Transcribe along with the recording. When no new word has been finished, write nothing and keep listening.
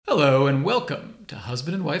Hello and welcome to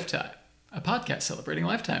Husband and Wife Time, a podcast celebrating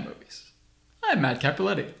Lifetime movies. I'm Matt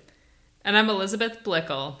Cappelletti. And I'm Elizabeth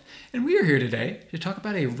Blickel. And we are here today to talk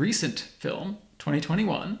about a recent film,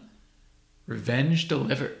 2021, Revenge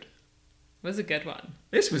Delivered. It was a good one.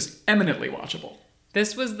 This was eminently watchable.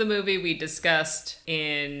 This was the movie we discussed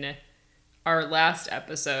in our last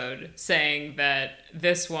episode, saying that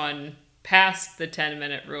this one passed the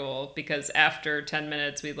 10-minute rule because after 10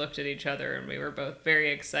 minutes we looked at each other and we were both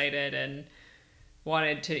very excited and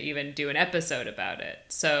wanted to even do an episode about it.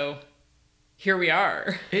 So here we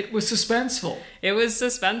are. It was suspenseful. It was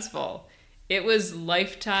suspenseful. It was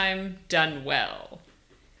Lifetime done well.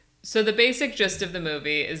 So the basic gist of the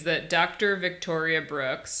movie is that Dr. Victoria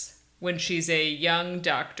Brooks, when she's a young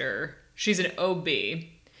doctor, she's an OB.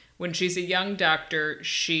 When she's a young doctor,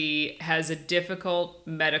 she has a difficult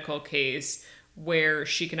medical case where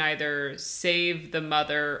she can either save the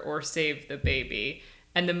mother or save the baby.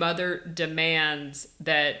 And the mother demands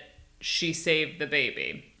that she save the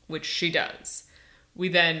baby, which she does. We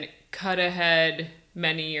then cut ahead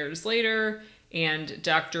many years later, and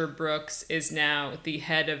Dr. Brooks is now the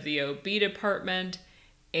head of the OB department,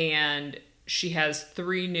 and she has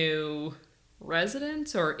 3 new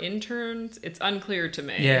residents or interns. It's unclear to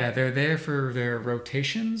me. Yeah, they're there for their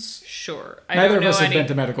rotations. Sure. Neither of us have been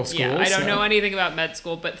to medical school. Yeah, I don't know anything about med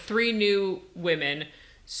school, but 3 new women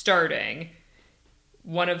starting,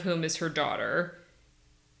 one of whom is her daughter,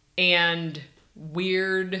 and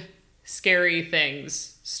weird, scary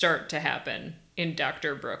things start to happen in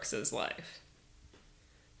Dr. Brooks's life.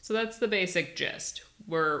 So that's the basic gist.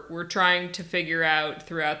 We're trying to figure out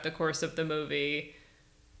throughout the course of the movie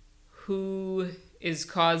who is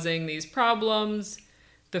causing these problems.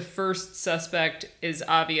 The first suspect is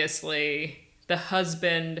obviously the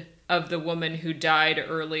husband of the woman who died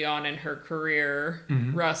early on in her career,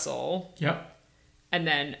 Russell. Yep. And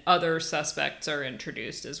then other suspects are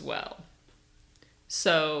introduced as well.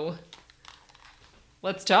 So,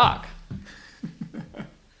 let's talk.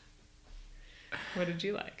 What did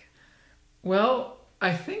you like? Well,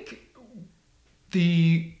 I think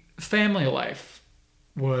the family life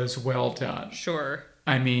was well done. Sure.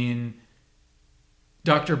 I mean,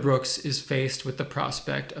 Dr. Brooks is faced with the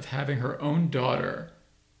prospect of having her own daughter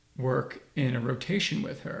work in a rotation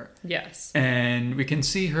with her. Yes. And we can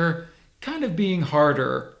see her kind of being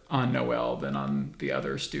harder on Noelle than on the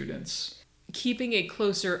other students. Keeping a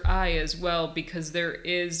closer eye as well, because there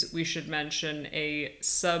is, we should mention, a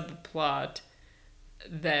subplot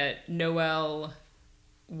that Noelle,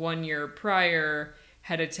 1 year prior,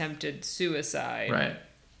 had attempted suicide. Right.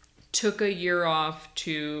 Took a year off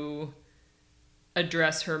to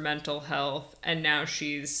address her mental health, and now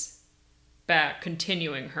she's back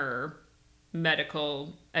continuing her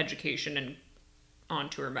medical education and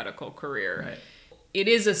onto her medical career. Right. It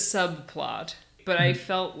is a subplot, but I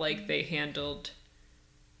felt like they handled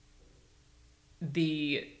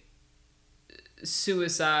the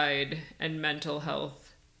suicide and mental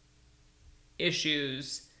health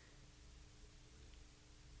issues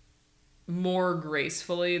more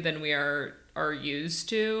gracefully than we are used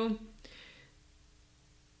to.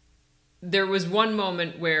 There was one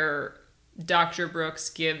moment where Dr. Brooks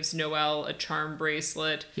gives Noelle a charm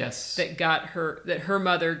bracelet. Yes. That her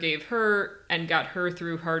mother gave her and got her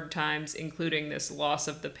through hard times, including this loss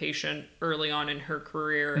of the patient early on in her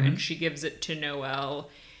career, and she gives it to Noelle.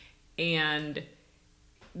 And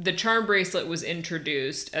the charm bracelet was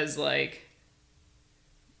introduced as like,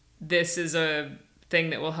 this is a thing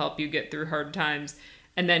that will help you get through hard times.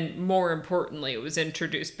 And then more importantly, it was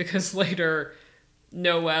introduced because later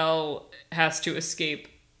Noelle has to escape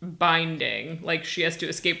binding. Like, she has to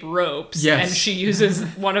escape ropes. Yes. And she uses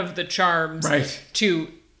one of the charms to...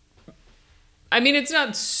 I mean, it's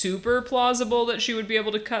not super plausible that she would be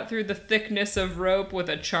able to cut through the thickness of rope with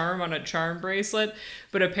a charm on a charm bracelet,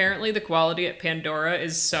 but apparently the quality at Pandora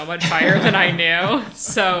is so much higher than I knew.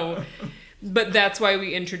 So, but that's why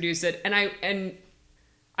we introduce it. And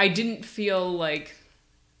I didn't feel like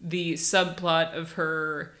the subplot of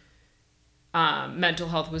her mental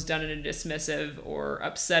health was done in a dismissive or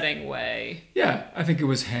upsetting way. Yeah, I think it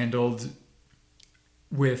was handled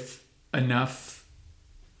with enough,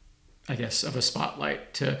 I guess, of a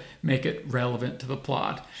spotlight to make it relevant to the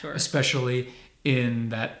plot. Sure. Especially in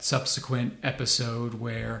that subsequent episode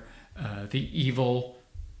where the evil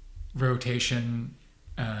rotation,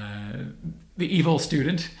 the evil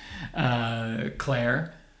student,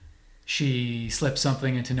 Claire, she slips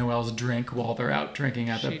something into Noelle's drink while they're out drinking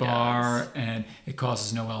at the bar, and it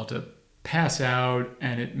causes Noelle to pass out,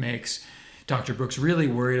 and it makes Dr. Brooks really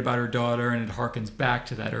worried about her daughter, and it harkens back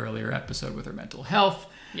to that earlier episode with her mental health.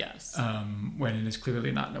 Yes. When it is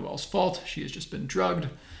clearly not Noelle's fault. She has just been drugged.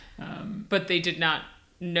 But they did not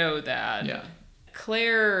know that. Yeah.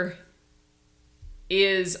 Claire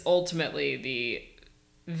is ultimately the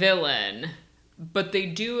villain, but they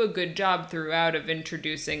do a good job throughout of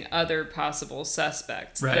introducing other possible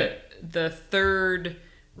suspects. Right. The third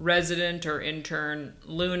resident or intern,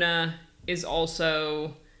 Luna, is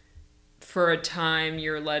also, for a time,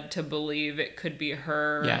 you're led to believe it could be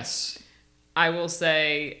her. Yes. I will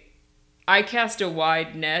say, I cast a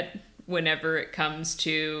wide net whenever it comes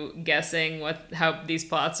to guessing how these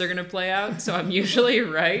plots are going to play out. So I'm usually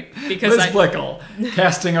right because Liz Blickel,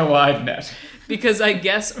 casting a wide net. Because I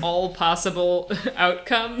guess all possible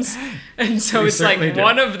outcomes. And so We it's like certainly do.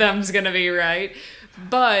 one of them's going to be right.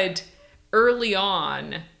 But early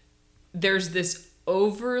on, there's this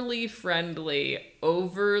overly friendly,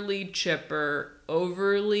 overly chipper,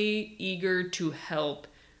 overly eager to help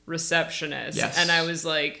receptionist. Yes. And I was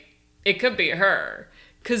like, it could be her.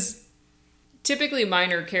 Because typically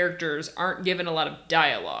minor characters aren't given a lot of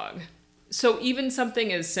dialogue. So even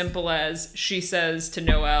something as simple as she says to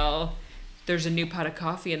Noelle, there's a new pot of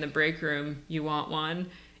coffee in the break room. You want one?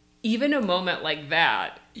 Even a moment like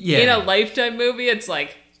that, in a Lifetime movie, it's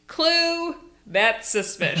like, clue, that's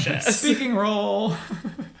suspicious. Speaking role.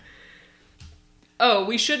 Oh,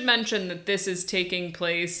 we should mention that this is taking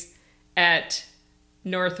place at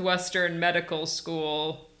Northwestern Medical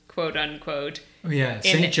School, quote unquote. Oh, yeah.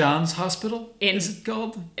 St. John's Hospital, is it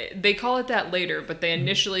called? They call it that later, but they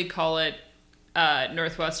initially call it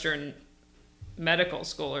Northwestern Medical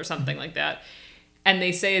School or something like that. And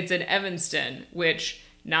they say it's in Evanston, which,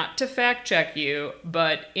 not to fact check you,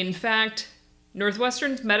 but in fact,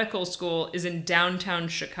 Northwestern's medical school is in downtown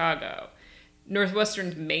Chicago.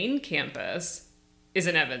 Northwestern's main campus is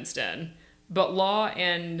in Evanston, but law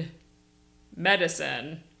and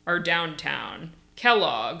medicine are downtown.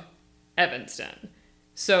 Kellogg, Evanston.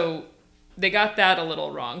 So they got that a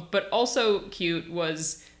little wrong. But also cute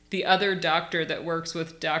was the other doctor that works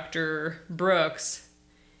with Dr. Brooks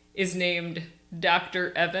is named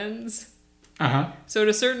Dr. Evans. Uh-huh. So at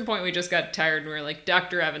a certain point we just got tired and we were like,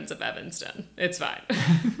 Dr. Evans of Evanston. It's fine.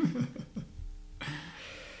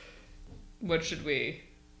 What should we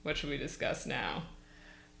discuss now?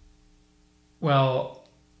 Well,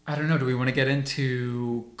 I don't know. Do we want to get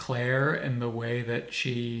into Claire and the way that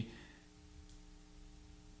she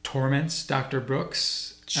torments Dr.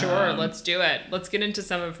 Brooks? Sure, let's do it. Let's get into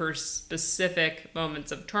some of her specific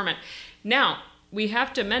moments of torment. Now, we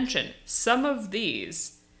have to mention, some of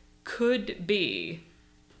these could be...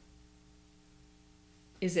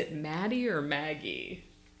 Is it Maddie or Maggie?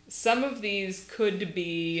 Some of these could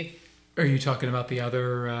be... Are you talking about the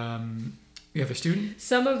other student?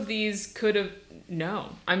 Some of these could have... No,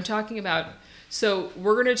 I'm talking about... So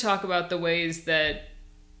we're going to talk about the ways that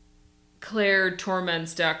Claire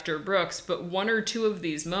torments Dr. Brooks, but one or two of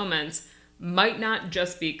these moments might not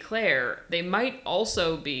just be Claire. They might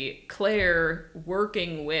also be Claire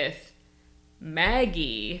working with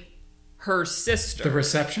Maggie, her sister. The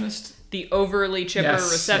receptionist? The overly chipper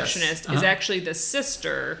Yes, receptionist yes. Uh-huh. is actually the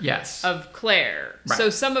sister Yes. of Claire. Right. So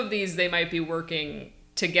some of these, they might be working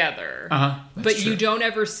together. Uh-huh. But true. you don't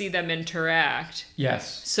ever see them interact.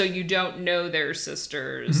 Yes. So you don't know they're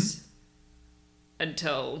sisters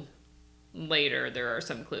until later there are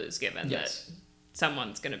some clues given Yes. that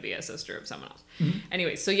someone's going to be a sister of someone else. Mm-hmm.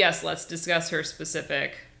 Anyway, so yes, let's discuss her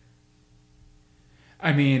specific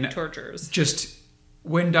I mean, tortures. just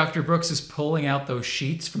when Dr. Brooks is pulling out those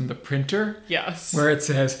sheets from the printer, Yes. where it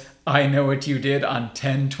says, I know what you did on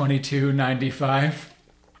 10/22/95.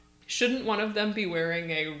 Shouldn't one of them be wearing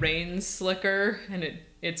a rain slicker and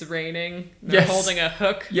it's raining? They're Yes. holding a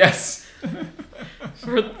hook Yes.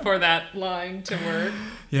 for that line to work.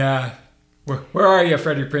 Yeah. Where are you,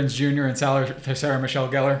 Freddie Prinze Jr. and Sarah Michelle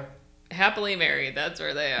Gellar? Happily married, that's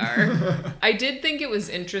where they are. I did think it was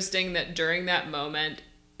interesting that during that moment,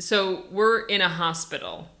 so we're in a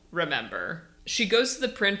hospital, remember? She goes to the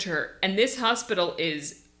printer, and this hospital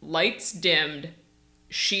is lights dimmed.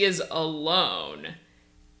 She is alone.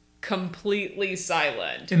 Completely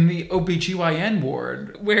silent. In the OBGYN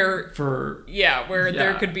ward. Where For... there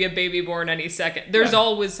Yeah. could be a baby born any second. There's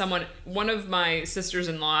always someone. One of my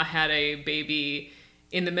sisters-in-law had a baby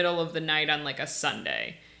in the middle of the night on like a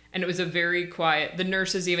Sunday. And it was a very quiet... The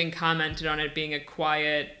nurses even commented on it being a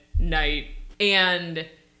quiet night. And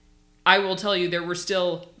I will tell you, there were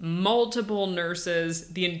still multiple nurses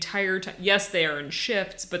the entire time. Yes, they are in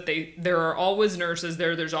shifts, but there are always nurses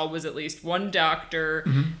there. There's always at least one doctor.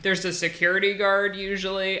 Mm-hmm. There's a security guard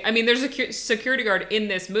usually. I mean, there's a security guard in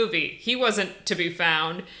this movie. He wasn't to be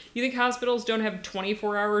found. You think hospitals don't have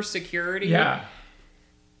 24-hour security? Yeah.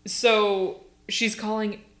 So she's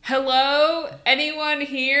calling, "Hello? Anyone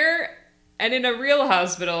here?" And in a real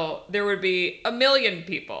hospital, there would be 1 million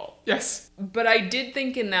people. Yes. But I did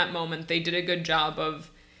think in that moment they did a good job of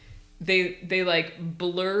they like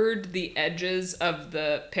blurred the edges of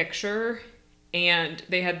the picture, and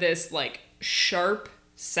they had this like sharp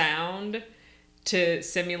sound to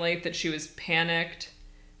simulate that she was panicked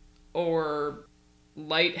or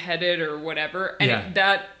lightheaded or whatever. And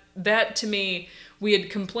that to me, we had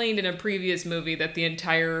complained in a previous movie that the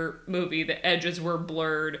entire movie, the edges were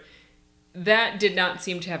blurred. That did not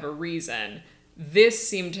seem to have a reason. This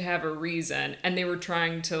seemed to have a reason, and they were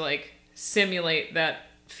trying to like simulate that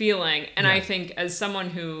feeling. And I think as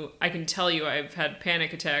someone who, I can tell you, I've had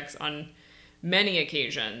panic attacks on many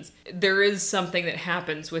occasions, there is something that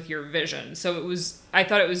happens with your vision. So I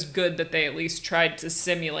thought it was good that they at least tried to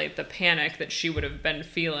simulate the panic that she would have been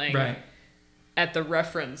feeling at the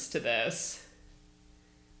reference to this.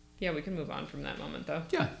 Yeah, we can move on from that moment though.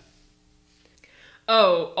 Yeah.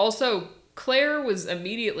 Oh, also, Claire was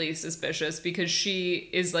immediately suspicious because she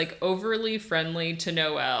is like overly friendly to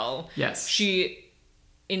Noelle. Yes. She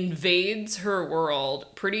invades her world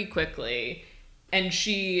pretty quickly, and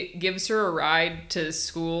she gives her a ride to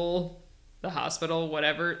school, the hospital,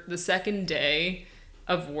 whatever, the second day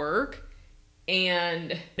of work.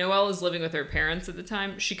 And Noelle is living with her parents at the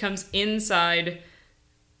time. She comes inside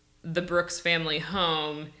the Brooks family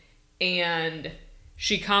home, and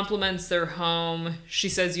she compliments their home. She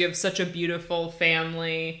says, "You have such a beautiful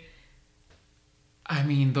family." I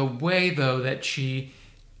mean, the way that she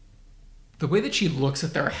looks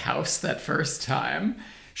at their house that first time,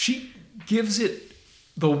 she gives it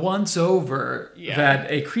the once over that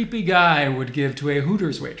a creepy guy would give to a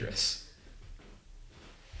Hooters waitress.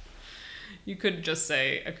 You could just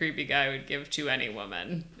say a creepy guy would give to any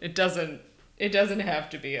woman. It doesn't have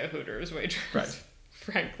to be a Hooters waitress. Right.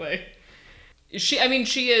 Frankly. She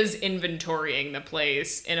is inventorying the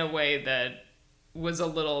place in a way that was a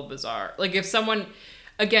little bizarre. Like if someone,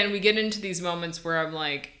 again, we get into these moments where I'm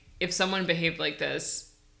like, if someone behaved like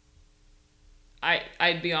this,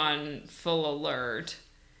 I'd be on full alert.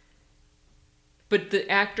 But the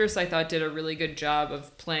actress, I thought, did a really good job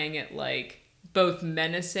of playing it like both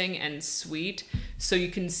menacing and sweet, so you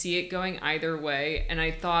can see it going either way. And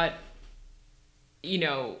I thought,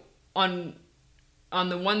 on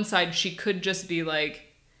the one side, she could just be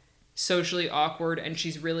like socially awkward and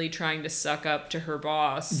she's really trying to suck up to her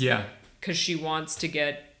boss. Yeah. Because she wants to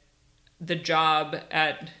get the job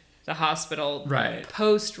at the hospital. Right.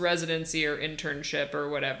 Post residency or internship or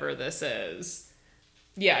whatever this is.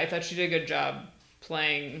 Yeah, I thought she did a good job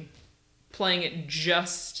playing it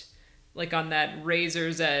just like on that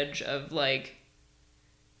razor's edge of like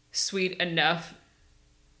sweet enough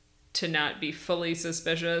to not be fully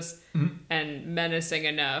suspicious and menacing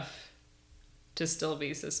enough to still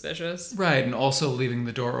be suspicious. Right, and also leaving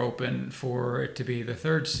the door open for it to be the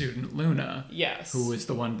third student, Luna. Yes. Who is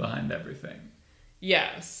the one behind everything.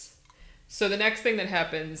 Yes. So the next thing that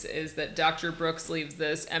happens is that Dr. Brooks leaves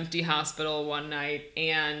this empty hospital one night,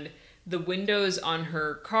 and the windows on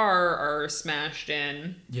her car are smashed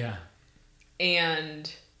in. Yeah. And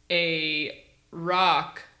a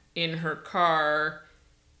rock in her car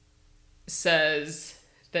says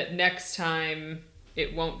that next time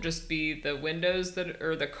it won't just be the windows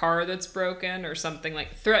or the car that's broken, or something,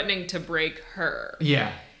 like threatening to break her.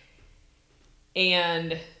 Yeah.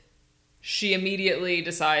 And she immediately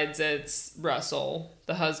decides it's Russell,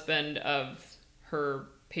 the husband of her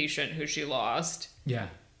patient who she lost. Yeah.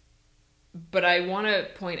 But I want to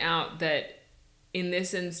point out that in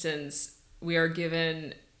this instance, we are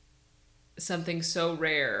given something so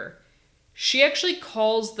rare. She actually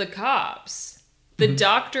calls the cops. The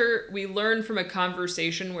doctor, we learn from a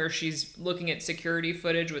conversation where she's looking at security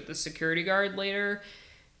footage with the security guard later,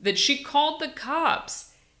 that she called the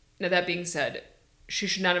cops. Now, that being said, she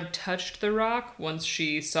should not have touched the rock once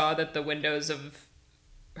she saw that the windows of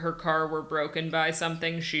her car were broken by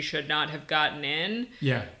something. She should not have gotten in.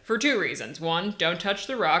 Yeah. For two reasons. One, don't touch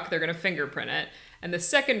the rock. They're going to fingerprint it. And the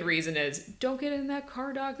second reason is, don't get in that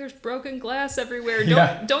car, Doc. There's broken glass everywhere.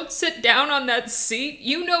 Don't sit down on that seat.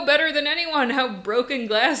 You know better than anyone how broken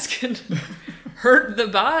glass can hurt the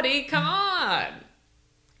body. Come on.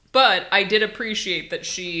 But I did appreciate that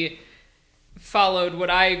she followed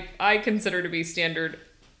what I consider to be standard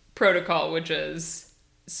protocol, which is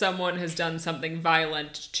someone has done something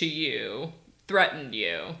violent to you, threatened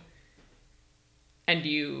you, and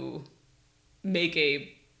you make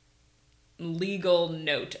a legal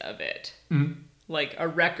note of it. Like a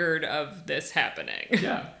record of this happening.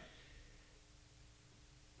 Yeah.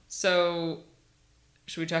 So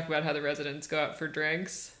Should we talk about how the residents go out for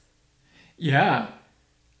drinks? Yeah.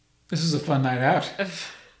 This is a fun night out.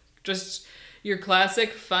 Just your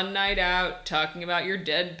classic fun night out, talking about your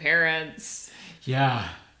dead parents. Yeah.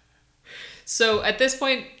 So at this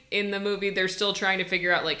point in the movie, they're still trying to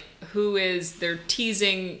figure out, like, they're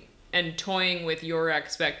teasing and toying with your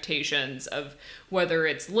expectations of whether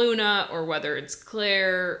it's Luna or whether it's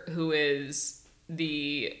Claire, who is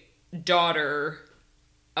the daughter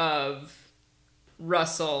of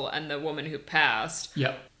Russell and the woman who passed.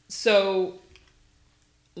 Yep. So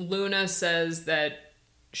Luna says that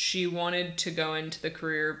she wanted to go into the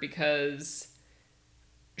career because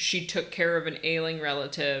she took care of an ailing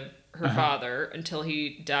relative, her father, until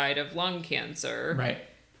he died of lung cancer. Right.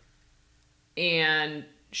 And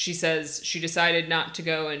she says she decided not to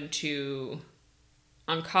go into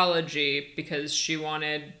oncology because she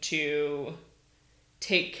wanted to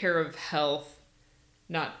take care of health,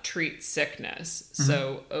 not treat sickness. Mm-hmm.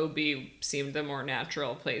 So OB seemed the more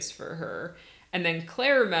natural place for her. And then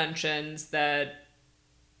Claire mentions that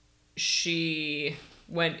she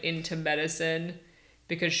went into medicine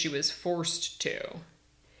because she was forced to.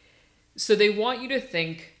 So they want you to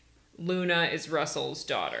think Luna is Russell's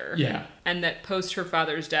daughter. Yeah. And that post her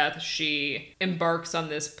father's death, she embarks on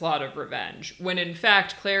this plot of revenge. When in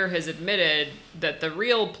fact, Claire has admitted that the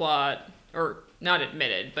real plot, or not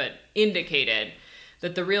admitted, but indicated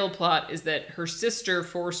that the real plot is that her sister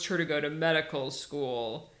forced her to go to medical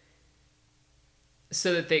school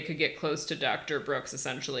so that they could get close to Dr. Brooks,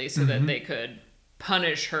 essentially, so that they could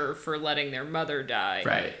punish her for letting their mother die.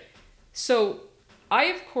 Right. So I,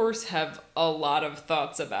 of course, have a lot of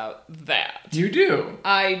thoughts about that. You do?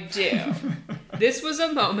 I do. This was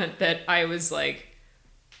a moment that I was like,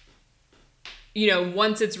 you know,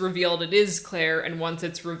 once it's revealed it is Claire, and once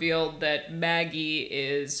it's revealed that Maggie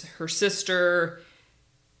is her sister,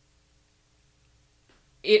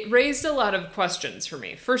 it raised a lot of questions for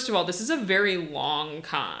me. First of all, this is a very long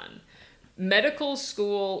con. Medical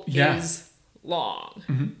school is long.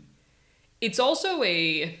 Mm-hmm. It's also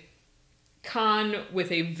a con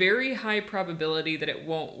with a very high probability that it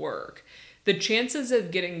won't work. The chances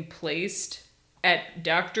of getting placed at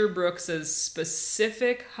Dr. Brooks's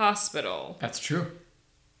specific hospital, that's true,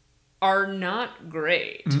 are not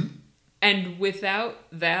great. Mm-hmm. And without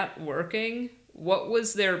that working, what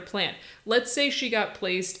was their plan? Let's say she got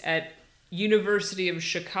placed at University of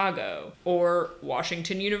Chicago or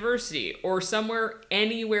Washington University or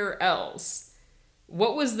anywhere else.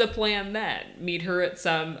 What was the plan then? Meet her at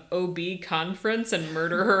some OB conference and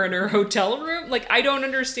murder her in her hotel room? Like, I don't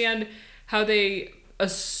understand how they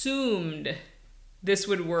assumed this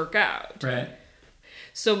would work out. Right.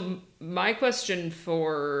 So my question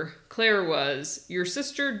for Claire was, your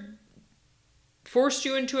sister forced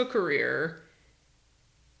you into a career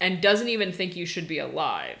and doesn't even think you should be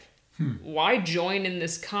alive. Why join in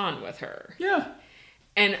this con with her? Yeah.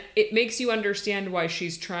 And it makes you understand why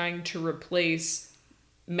she's trying to replace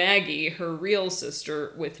Maggie, her real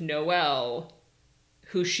sister, with Noelle,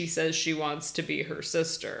 who she says she wants to be her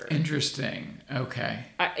sister. Interesting. Okay.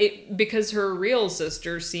 Because her real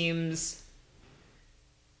sister seems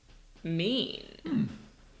mean.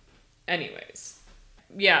 Anyways.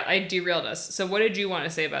 Yeah, I derailed us. So what did you want to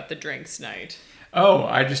say about the drinks night? Oh,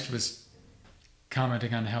 I just was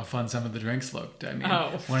commenting on how fun some of the drinks looked. I mean,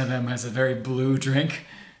 one of them has a very blue drink.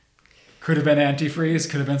 Could have been antifreeze.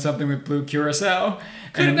 Could have been something with blue curacao.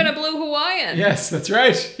 Could have been a blue Hawaiian. Yes, that's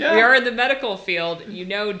right. Yeah. We are in the medical field. You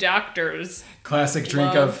know, doctors. Classic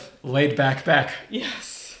drink of laid back.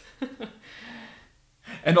 Yes.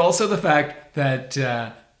 And also the fact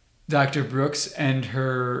that Dr. Brooks and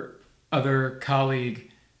her other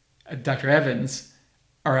colleague, Dr. Evans,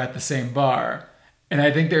 are at the same bar. And I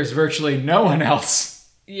think there's virtually no one else.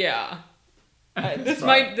 Yeah.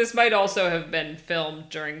 This might also have been filmed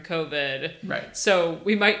during COVID. Right. So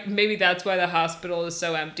maybe that's why the hospital is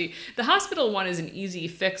so empty. The hospital one is an easy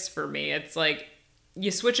fix for me. It's like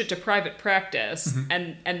you switch it to private practice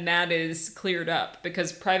and that is cleared up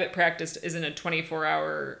because private practice isn't a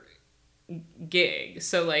 24-hour gig.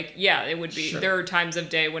 So like, yeah, it would be, there are times of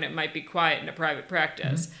day when it might be quiet in a private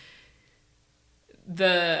practice.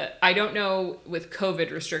 I don't know with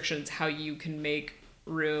COVID restrictions how you can make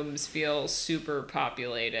rooms feel super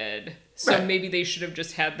populated. So maybe they should have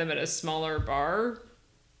just had them at a smaller bar.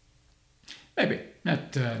 Maybe.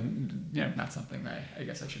 Not something I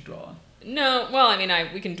guess I should dwell on. No, well, I mean,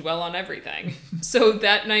 we can dwell on everything. So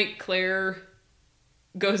that night, Claire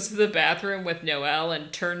goes to the bathroom with Noelle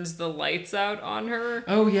and turns the lights out on her.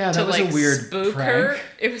 Oh, yeah, that was a weird spook prank. her.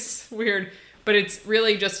 It was weird. But it's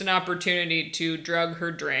really just an opportunity to drug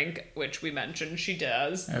her drink, which we mentioned she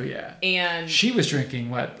does. Oh, yeah. And she was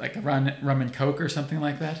drinking what, like a rum and Coke or something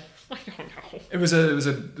like that? I don't know. It was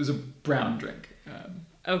a brown drink.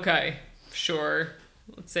 Okay, sure.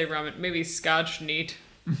 Let's say rum, maybe Scotch neat.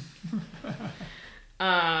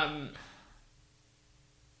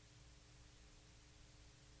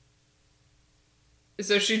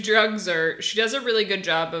 So she drugs her. She does a really good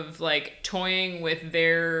job of like toying with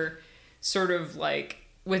their sort of like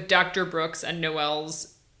with Dr. Brooks and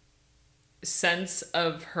Noelle's sense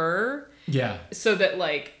of her. Yeah. So that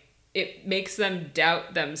like it makes them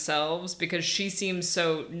doubt themselves because she seems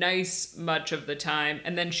so nice much of the time,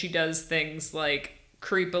 and then she does things like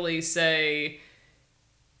creepily say,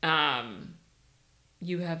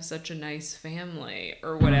 you have such a nice family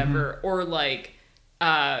or whatever, or like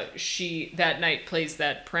she that night plays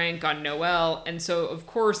that prank on Noelle. And so of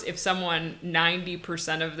course if someone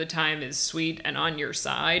 90% of the time is sweet and on your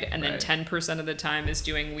side, and then 10% of the time is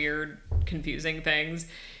doing weird confusing things,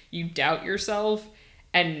 you doubt yourself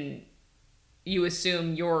and you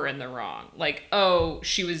assume you're in the wrong. Like, oh,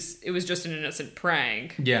 it was just an innocent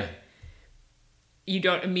prank. Yeah. You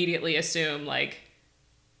don't immediately assume like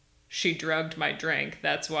she drugged my drink,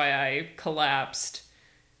 that's why I collapsed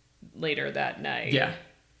later that night. Yeah.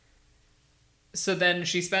 So then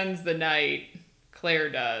she spends the night, Claire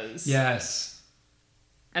does. Yes.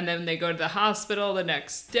 And then they go to the hospital the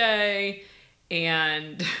next day,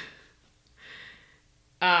 and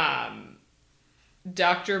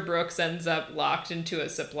Dr. Brooks ends up locked into a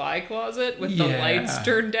supply closet with the lights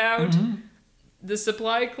turned out. Mm-hmm. The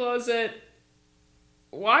supply closet,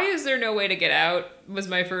 why is there no way to get out, was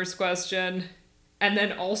my first question. And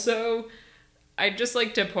then also, I'd just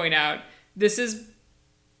like to point out, this is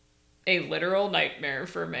a literal nightmare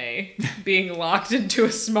for me, being locked into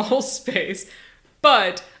a small space.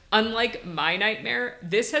 But unlike my nightmare,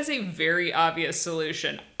 this has a very obvious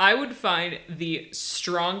solution. I would find the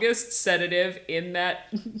strongest sedative in that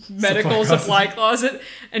medical supply closet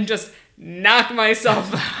and just knock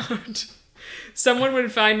myself out. Someone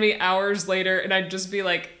would find me hours later and I'd just be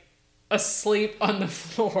like asleep on the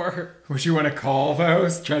floor. Would you want to call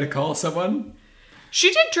those? Try to call someone? She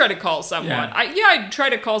did try to call someone. Yeah. I'd try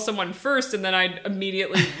to call someone first, and then I'd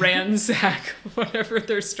immediately ransack whatever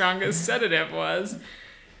their strongest sedative was.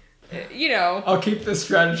 You know. I'll keep this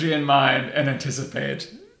strategy in mind and anticipate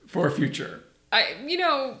for future.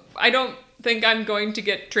 I don't think I'm going to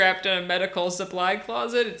get trapped in a medical supply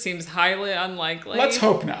closet. It seems highly unlikely. Let's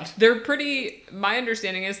hope not. My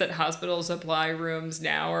understanding is that hospital supply rooms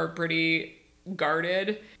now are pretty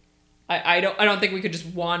guarded. I don't think we could just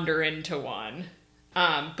wander into one.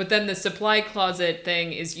 But then the supply closet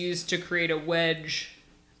thing is used to create a wedge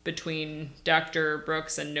between Dr.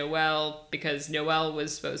 Brooks and Noelle, because Noelle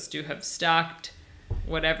was supposed to have stocked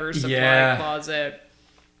whatever supply closet.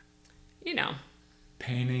 You know.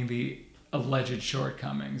 Painting the alleged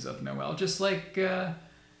shortcomings of Noelle. Just like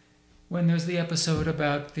when there's the episode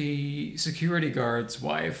about the security guard's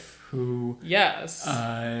wife who gets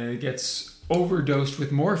overdosed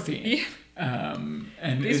with morphine. Yeah.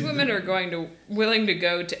 And these women are willing to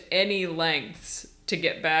go to any lengths to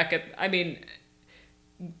get back at. I mean,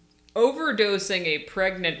 overdosing a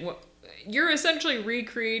pregnant. You're essentially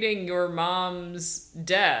recreating your mom's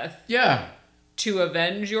death. Yeah. To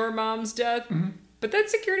avenge your mom's death. Mm-hmm. But that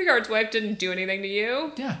security guard's wife didn't do anything to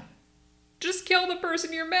you. Yeah. Just kill the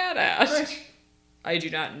person you're mad at. Right. I do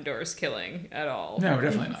not endorse killing at all. No,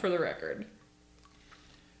 definitely not. For the record.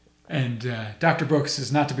 And Dr. Brooks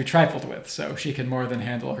is not to be trifled with, so she can more than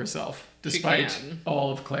handle herself, despite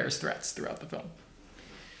all of Claire's threats throughout the film.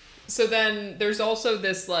 So then there's also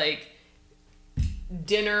this, like,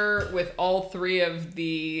 dinner with all three of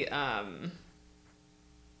the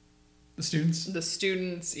students? The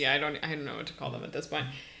students. Yeah, I don't know what to call them at this point.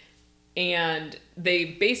 And they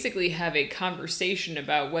basically have a conversation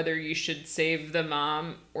about whether you should save the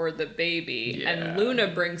mom or the baby. Yeah. And Luna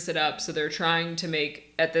brings it up, so they're trying to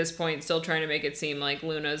make, at this point, still trying to make it seem like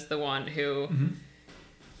Luna's the one who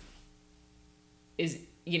is,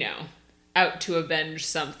 out to avenge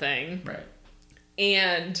something. Right.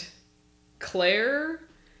 And Claire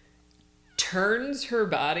turns her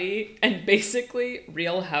body and basically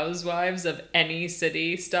Real Housewives of any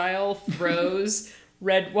city style throws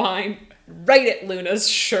red wine right at Luna's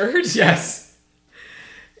shirt. Yes.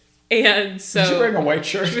 And so... Was she wearing a white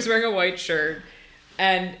shirt? She was wearing a white shirt.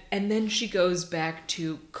 And then she goes back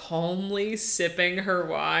to calmly sipping her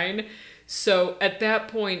wine. So at that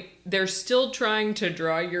point, they're still trying to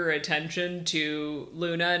draw your attention to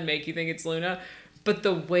Luna and make you think it's Luna. But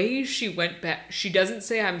the way she went back... She doesn't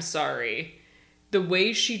say, I'm sorry. the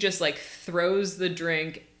way she just like throws the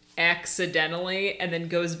drink accidentally and then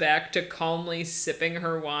goes back to calmly sipping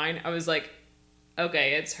her wine, I was like,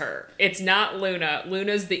 okay, it's her. It's not Luna.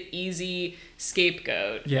 Luna's the easy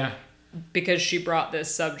scapegoat. Yeah. Because she brought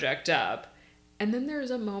this subject up. And then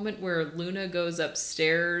there's a moment where Luna goes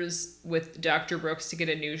upstairs with Dr. Brooks to get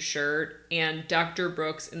a new shirt, and Dr.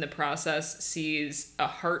 Brooks in the process sees a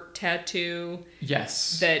heart tattoo.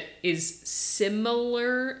 Yes. That is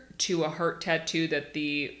similar to a heart tattoo that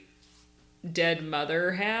the dead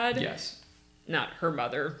mother had. Yes. Not her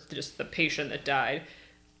mother, just the patient that died.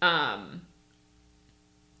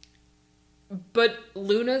 But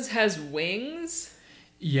Luna's has wings.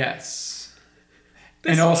 Yes.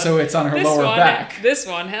 And also it's on her lower back. This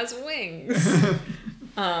one has wings.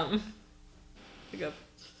 Like a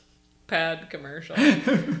pad commercial.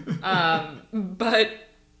 But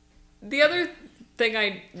the other thing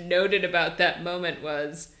I noted about that moment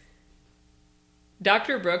was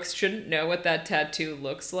Dr. Brooks shouldn't know what that tattoo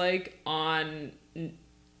looks like on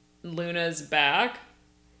Luna's back,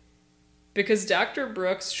 because Dr.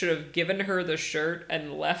 Brooks should have given her the shirt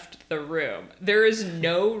and left the room. There is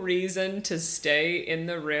no reason to stay in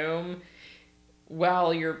the room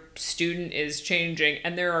while your student is changing,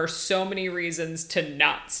 and there are so many reasons to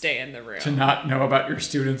not stay in the room. To not know about your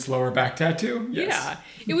student's lower back tattoo? Yes. Yeah.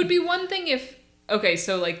 It would be one thing if... Okay,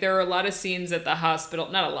 so like there are a lot of scenes at the hospital.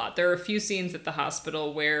 Not a lot. There are a few scenes at the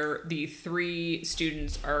hospital where the 3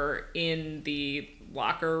 students are in the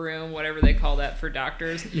locker room, whatever they call that for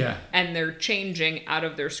doctors. Yeah. And they're changing out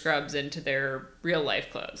of their scrubs into their real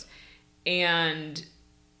life clothes. And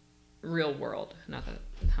real world. Not that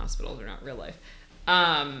hospitals are not real life.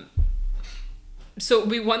 So it would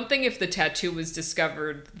be one thing if the tattoo was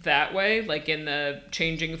discovered that way, like in the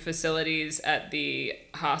changing facilities at the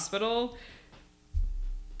hospital.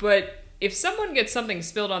 But if someone gets something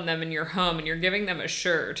spilled on them in your home and you're giving them a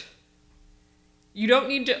shirt, you don't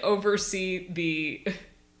need to oversee the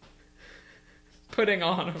putting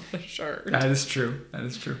on of the shirt. That is true. That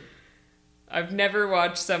is true. I've never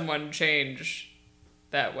watched someone change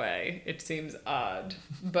that way. It seems odd.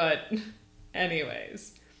 But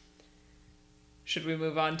anyways, should we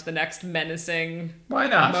move on to the next menacing Why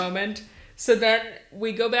not? moment? So then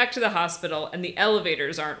we go back to the hospital and the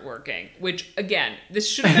elevators aren't working, which, again, this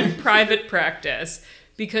should have been private practice,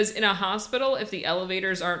 because in a hospital, if the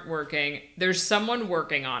elevators aren't working, there's someone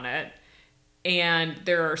working on it, and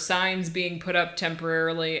there are signs being put up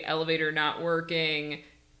temporarily, elevator not working,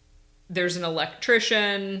 there's an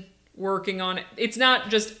electrician working on it. It's not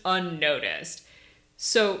just unnoticed.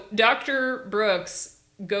 So Dr. Brooks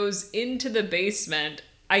goes into the basement,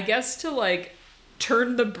 I guess to, like,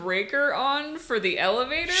 turn the breaker on for the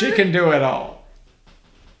elevator. She can do it all.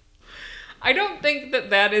 I don't think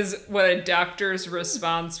that that is what a doctor's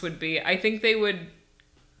response would be. I think they would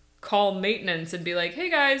call maintenance and be like,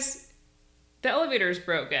 hey guys, the elevator's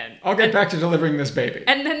broken. I'll get back to delivering this baby.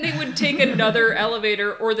 And then they would take another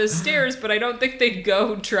elevator or the stairs, but I don't think they'd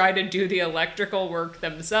go try to do the electrical work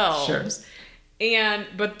themselves. Sure.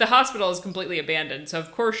 But the hospital is completely abandoned, so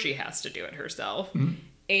of course she has to do it herself. Mm-hmm.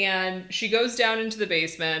 And she goes down into the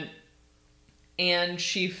basement and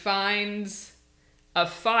she finds a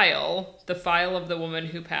file, the file of the woman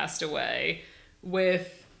who passed away,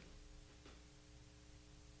 with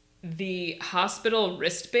the hospital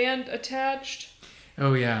wristband attached.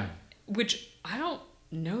 Oh, yeah. Which I don't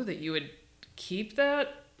know that you would keep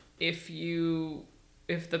that if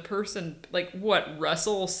the person, like, what,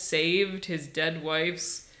 Russell saved his dead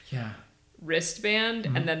wife's wristband,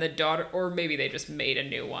 mm-hmm. and then the daughter, or maybe they just made a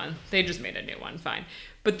new one. They just made a new one, fine.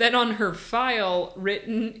 But then on her file,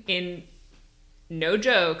 written in, no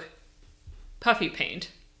joke, puffy paint,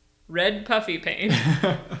 red puffy paint,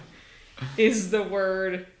 is the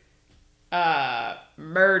word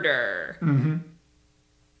murder. Mm-hmm.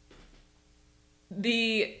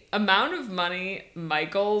 The amount of money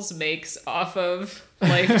Michaels makes off of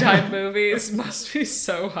Lifetime movies must be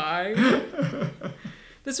so high.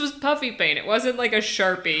 This was puffy paint. It wasn't like a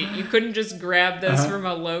Sharpie. You couldn't just grab this from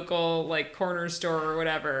a local, like, corner store or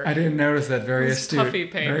whatever. I didn't notice that. Very astute. Puffy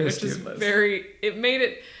paint, which is it made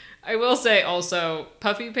it... I will say also,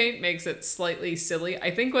 puffy paint makes it slightly silly.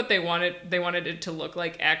 I think what they wanted it to look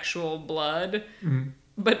like actual blood. Mm-hmm.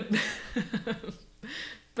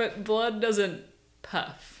 But blood doesn't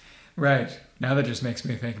puff. Right. Now that just makes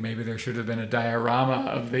me think maybe there should have been a diorama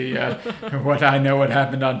of the what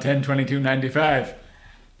happened on 10/22/95.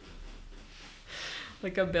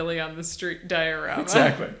 Like a Billy on the Street diorama.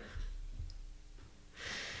 Exactly.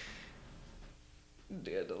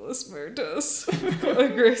 Daedalus Myrtus,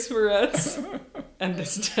 Grace Moretz, and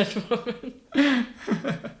this dead woman.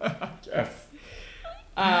 Yes.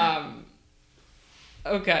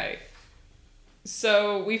 Okay.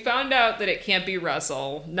 So we found out that it can't be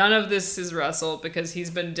Russell. None of this is Russell because he's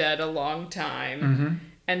been dead a long time. Mm-hmm.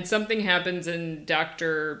 And something happens in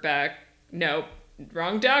Dr. Beck. Nope,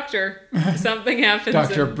 wrong doctor. Something happens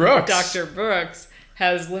Dr. in Brooks. Dr. Brooks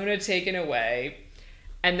has Luna taken away.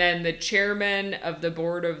 And then the chairman of the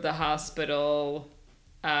board of the hospital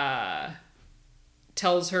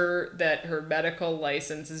tells her that her medical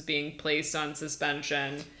license is being placed on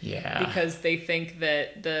suspension. Yeah. Because they think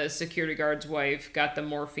that the security guard's wife got the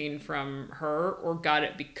morphine from her or got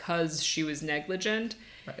it because she was negligent.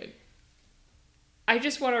 Right. I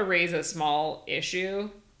just want to raise a small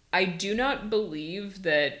issue. I do not believe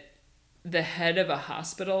that the head of a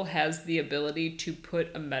hospital has the ability to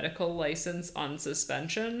put a medical license on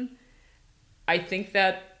suspension. I think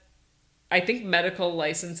medical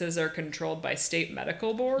licenses are controlled by state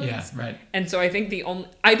medical boards. Yeah, right. And so I think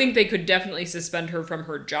they could definitely suspend her from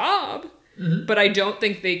her job, but I don't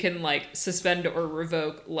think they can suspend or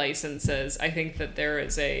revoke licenses. I think that there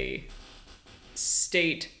is a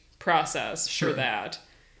state process for that.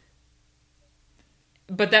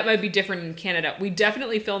 But that might be different in Canada. We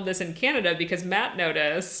definitely filmed this in Canada because Matt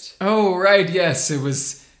noticed. Oh, right. Yes,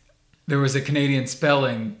 there was a Canadian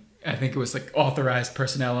spelling. I think it was authorized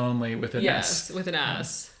personnel only with an S. Yes, with an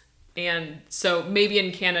S. And so maybe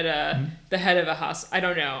in Canada, the head of a hospital, I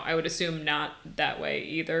don't know, I would assume not that way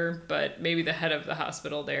either, but maybe the head of the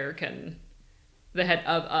hospital there could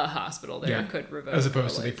revoke. As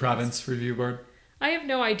opposed to the province review board. I have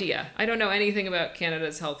no idea. I don't know anything about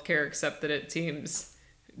Canada's healthcare except that it seems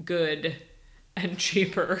good and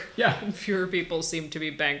cheaper. Yeah. And fewer people seem to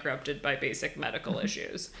be bankrupted by basic medical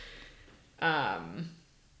issues. Are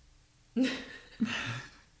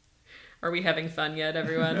we having fun yet,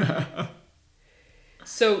 everyone?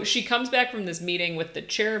 So she comes back from this meeting with the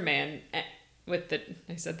chairman,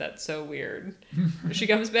 I said that so weird. She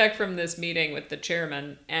comes back from this meeting with the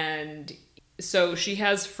chairman, and so she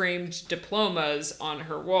has framed diplomas on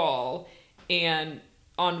her wall, and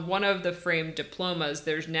on one of the framed diplomas,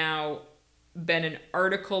 there's now been an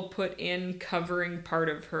article put in covering part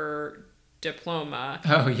of her diploma.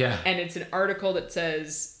 Oh, yeah. And it's an article that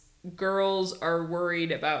says, girls are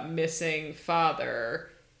worried about missing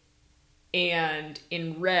father. And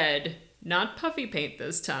in red, not puffy paint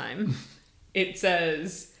this time, it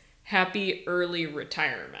says, happy early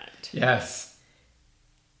retirement. Yes.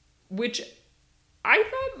 Which I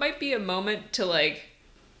thought might be a moment to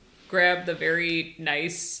grab the very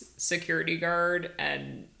nice security guard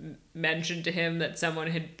and mention to him that someone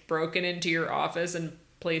had broken into your office and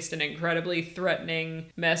placed an incredibly threatening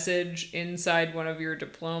message inside one of your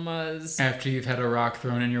diplomas. After you've had a rock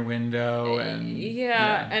thrown in your window and...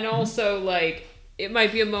 Yeah, and also, it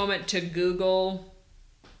might be a moment to Google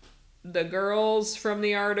the girls from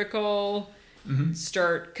the article.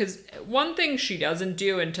 Because one thing she doesn't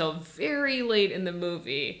do until very late in the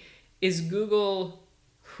movie is Google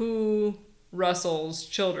who Russell's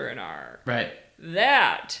children are. Right.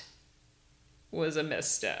 That was a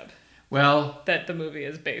misstep. Well... That the movie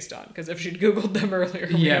is based on. Because if she'd Googled them earlier,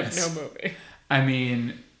 we have no movie. I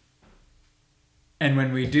mean... And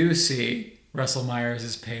when we do see Russell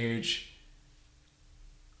Myers' page...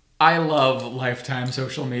 I love Lifetime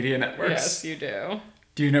social media networks. Yes, you do.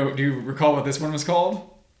 Do you recall what this one was called?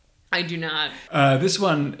 I do not. This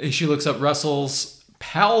one, she looks up Russell's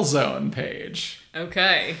Pal Zone page.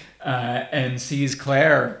 Okay. And sees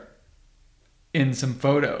Claire in some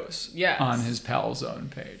photos on his Pal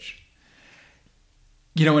Zone page.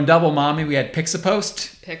 In Double Mommy, we had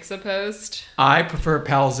Pixapost. Pixapost. I prefer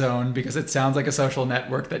Pal Zone because it sounds like a social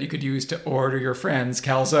network that you could use to order your friends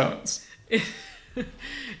calzones.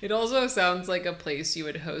 It also sounds like a place you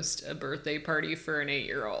would host a birthday party for an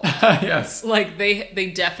 8-year-old. Yes.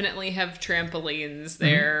 They definitely have trampolines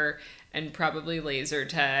there and probably laser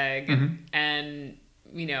tag and,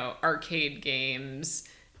 arcade games.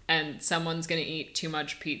 And someone's going to eat too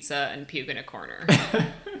much pizza and puke in a corner.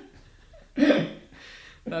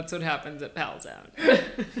 That's what happens at Pal Zone.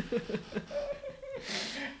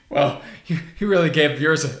 Well, you really gave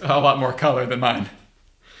yours a lot more color than mine.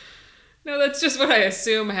 No, that's just what I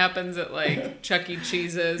assume happens at Chuck E.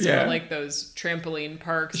 Cheese's or those trampoline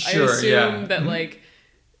parks. Sure, I assume that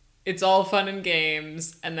it's all fun and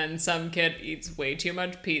games, and then some kid eats way too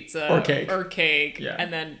much pizza or cake,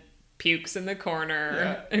 and then pukes in the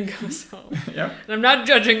corner and goes home. Yep. And I'm not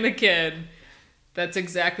judging the kid. That's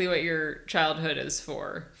exactly what your childhood is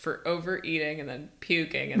for overeating and then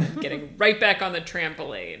puking and then getting right back on the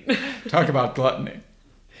trampoline. Talk about gluttony.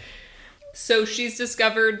 So she's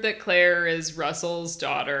discovered that Claire is Russell's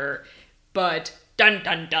daughter, but dun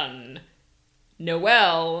dun dun,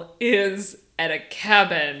 Noelle is at a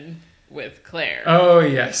cabin with Claire. Oh,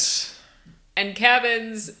 yes. And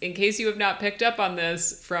cabins, in case you have not picked up on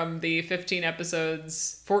this from the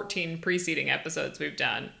 14 preceding episodes we've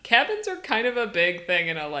done, cabins are kind of a big thing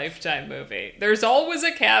in a Lifetime movie. There's always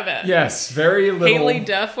a cabin. Yes, very little. Haley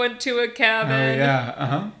Duff went to a cabin. Oh, yeah.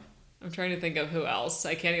 Uh-huh. I'm trying to think of who else.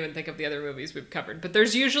 I can't even think of the other movies we've covered. But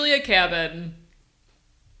there's usually a cabin.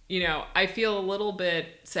 You know, I feel a little bit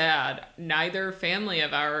sad. Neither family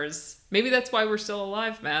of ours, maybe that's why we're still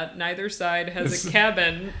alive, Matt. Neither side has a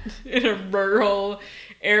cabin in a rural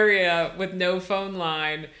area with no phone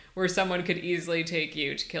line where someone could easily take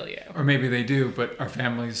you to kill you. Or maybe they do, but our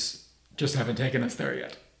families just haven't taken us there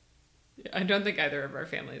yet. I don't think either of our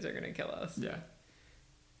families are going to kill us. Yeah.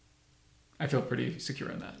 I feel pretty secure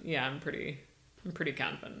in that. Yeah, I'm pretty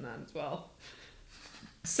confident in that as well.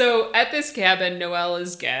 So at this cabin, Noelle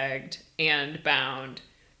is gagged and bound,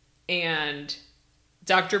 and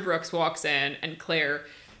Dr. Brooks walks in, and Claire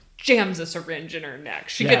jams a syringe in her neck.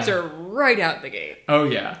 She gets her right out the gate. Oh,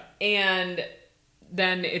 yeah. And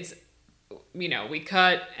then it's, you know, we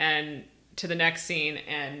cut and to the next scene,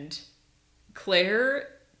 and Claire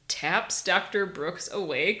taps Dr. Brooks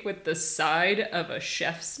awake with the side of a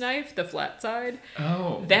chef's knife, the flat side.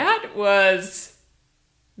 Oh. That was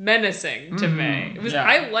menacing to me. It was. Yeah.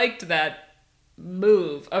 I liked that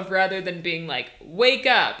move of, rather than being like, wake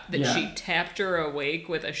up, that Yeah. she tapped her awake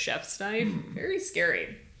with a chef's knife. Very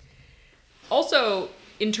scary. Also,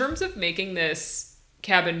 in terms of making this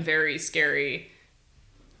cabin very scary,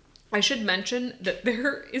 I should mention that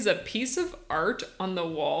there is a piece of art on the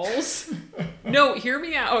walls. No, hear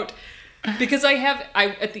me out. Because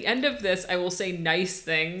at the end of this, I will say nice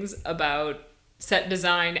things about set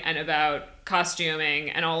design and about costuming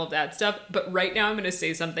and all of that stuff. But right now I'm going to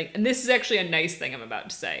say something, and this is actually a nice thing I'm about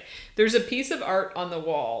to say. There's a piece of art on the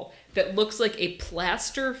wall that looks like a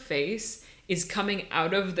plaster face is coming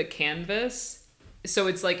out of the canvas. So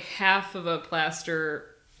it's like half of a plaster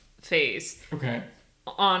face. Okay.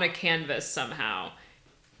 On a canvas somehow.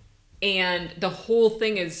 And the whole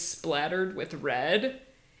thing is splattered with red.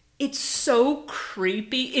 It's so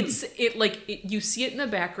creepy. You see it in the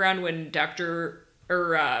background when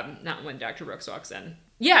not when Dr. Brooks walks in.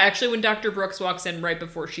 Yeah, actually when Dr. Brooks walks in right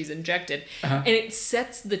before she's injected. Uh-huh. And it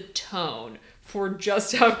sets the tone for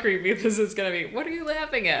just how creepy this is going to be. What are you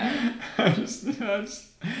laughing at?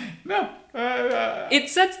 No. It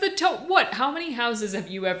sets the tone. What? How many houses have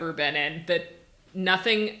you ever been in that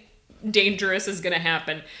nothing dangerous is going to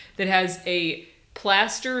happen, that has a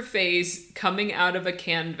plaster face coming out of a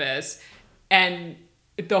canvas and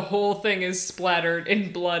the whole thing is splattered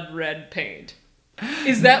in blood red paint?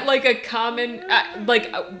 Is that like a common,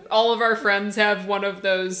 all of our friends have one of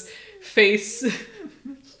those face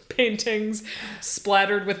paintings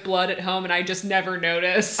splattered with blood at home and I just never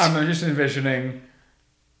noticed? I'm just envisioning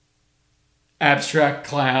abstract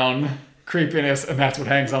clown creepiness, and that's what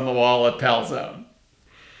hangs on the wall at Pal Zone.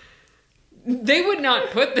 They would not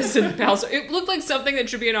put this in Pal Zone. It looked like something that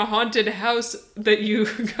should be in a haunted house that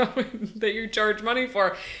you charge money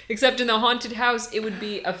for. Except in the haunted house, it would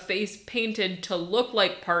be a face painted to look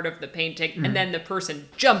like part of the painting, and then the person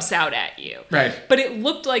jumps out at you. Right. But it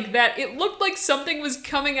looked like that. It looked like something was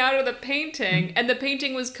coming out of the painting, and the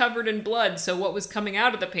painting was covered in blood, so what was coming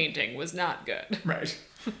out of the painting was not good. Right.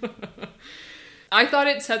 I thought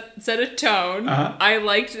it set a tone. Uh-huh. I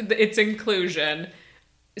liked its inclusion.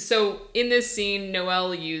 So in this scene,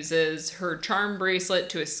 Noelle uses her charm bracelet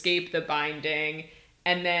to escape the binding.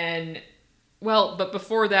 And then, but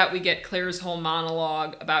before that, we get Claire's whole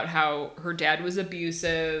monologue about how her dad was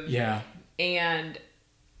abusive. Yeah. And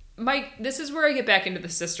Mike, this is where I get back into the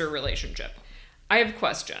sister relationship. I have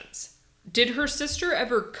questions. Did her sister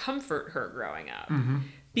ever comfort her growing up? Mm-hmm.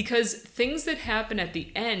 Because things that happen at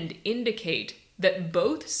the end indicate that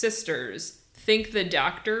both sisters think the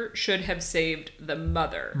doctor should have saved the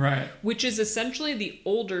mother. Right. Which is essentially the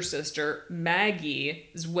older sister,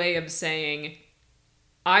 Maggie's way of saying,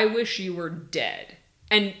 I wish you were dead.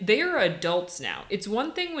 And they are adults now. It's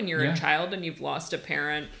one thing when you're a child and you've lost a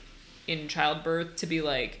parent in childbirth to be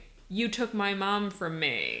like, you took my mom from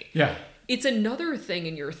me. Yeah. It's another thing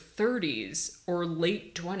in your 30s or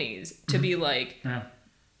late 20s to be like,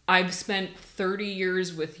 I've spent 30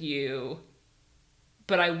 years with you,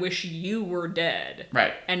 but I wish you were dead.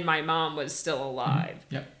 Right. And my mom was still alive.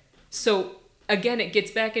 Mm-hmm. Yep. So again, it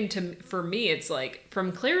gets back into, for me, it's like,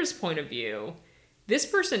 from Claire's point of view, this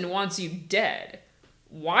person wants you dead.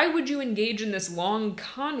 Why would you engage in this long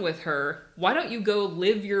con with her? Why don't you go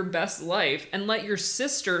live your best life and let your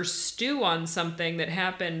sister stew on something that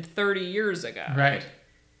happened 30 years ago? Right.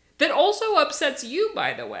 That also upsets you,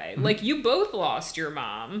 by the way. Like, you both lost your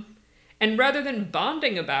mom, and rather than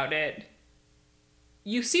bonding about it,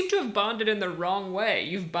 you seem to have bonded in the wrong way.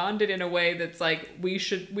 You've bonded in a way that's like,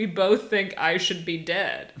 we both think I should be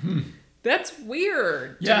dead. That's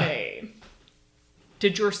weird to me.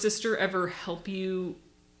 Did your sister ever help you,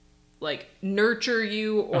 like, nurture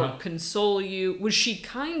you or console you? Was she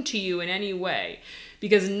kind to you in any way?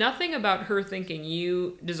 Because nothing about her thinking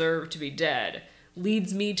you deserve to be dead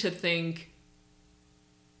leads me to think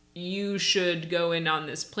you should go in on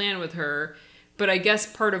this plan with her. But I guess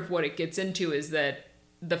part of what it gets into is that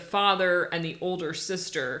the father and the older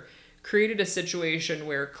sister created a situation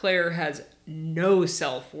where Claire has no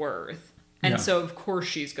self-worth. And so, of course,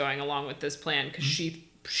 she's going along with this plan because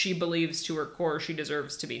she believes to her core she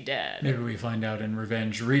deserves to be dead. Maybe we find out in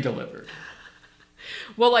Revenge Redelivered.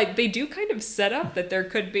 Well, like, they do kind of set up that there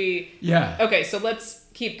could be... Yeah. Okay, so let's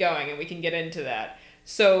keep going and we can get into that.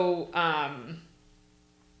 So,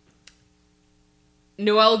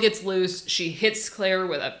 Noelle gets loose. She hits Claire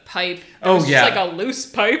with a pipe. Just like a loose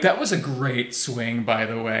pipe. That was a great swing, by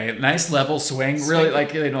the way. Nice level swing. Really,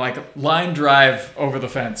 like, you know, like a line drive over the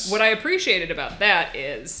fence. What I appreciated about that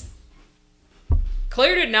is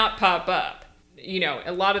Claire did not pop up. You know,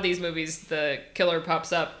 a lot of these movies, the killer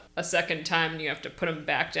pops up a second time and you have to put him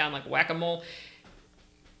back down like whack-a-mole.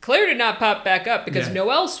 Claire did not pop back up because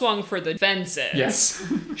Noelle swung for the fences. Yes.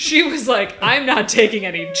 She was like, I'm not taking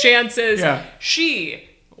any chances. Yeah. She,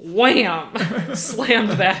 wham, slammed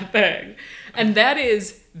that thing. And that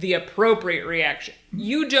is the appropriate reaction.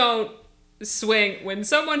 You don't swing. When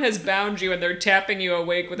someone has bound you and they're tapping you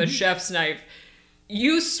awake with a chef's knife,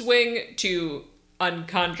 you swing to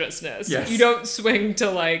unconsciousness. Yes. You don't swing to,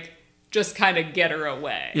 like, just kind of get her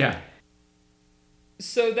away. Yeah.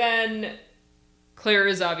 So then Claire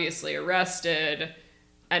is obviously arrested,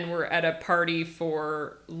 and we're at a party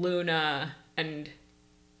for Luna and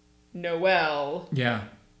Noelle. Yeah.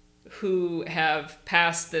 Who have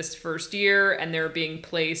passed this first year, and they're being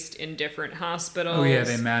placed in different hospitals. Oh, yeah,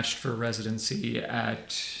 they matched for residency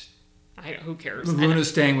at... who cares? Luna's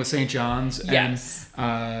staying with St. John's. Yes.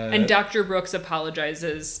 And Dr. Brooks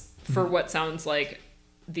apologizes for what sounds like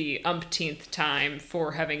the umpteenth time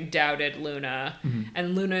for having doubted Luna.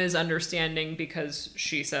 And Luna is understanding because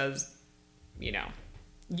she says, you know,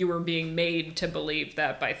 you were being made to believe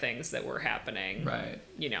that by things that were happening. Right.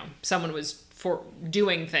 You know, someone was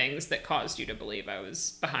doing things that caused you to believe I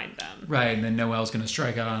was behind them. Right, and then Noelle's going to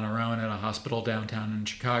strike out on her own at a hospital downtown in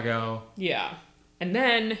Chicago. Yeah. And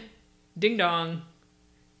then, ding dong,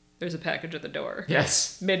 there's a package at the door.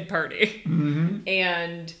 Yes. Mid-party.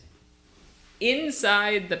 And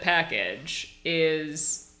inside the package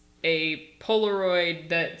is a Polaroid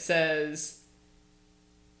that says,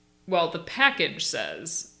 well, the package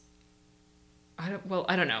says, I don't know.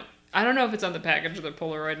 I don't know if it's on the package or the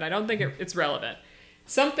Polaroid, and I don't think it's relevant.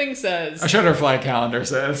 Something says... A Shutterfly calendar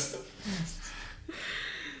says...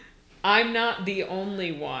 I'm not the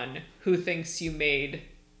only one who thinks you made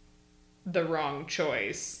the wrong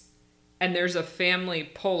choice. And there's a family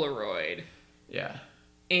Polaroid. Yeah.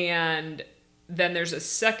 And then there's a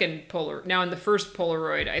second Polaroid. Now, in the first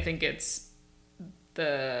Polaroid, I think it's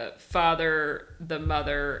the father, the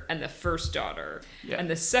mother, and the first daughter. Yeah. And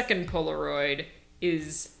the second Polaroid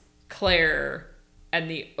is Claire and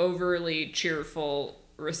the overly cheerful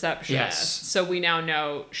receptionist. Yes. So we now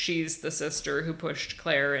know she's the sister who pushed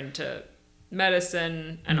Claire into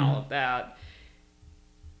medicine and all of that.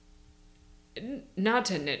 Not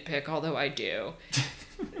to nitpick, although I do.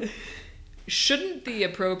 Shouldn't the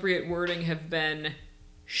appropriate wording have been,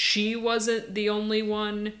 she wasn't the only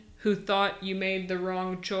one who thought you made the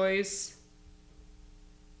wrong choice?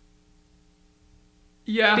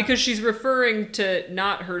 Yeah. Because she's referring to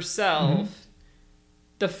not herself.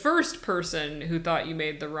 The first person who thought you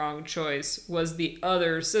made the wrong choice was the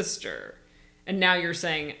other sister. And now you're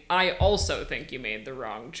saying, I also think you made the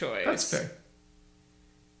wrong choice. That's fair.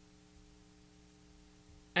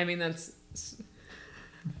 I mean, that's...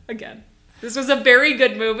 Again, this was a very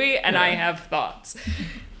good movie, and I have thoughts.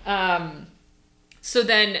 So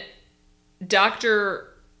then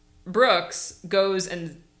Dr. Brooks goes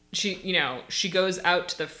and she goes out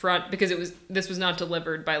to the front because this was not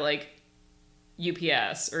delivered by like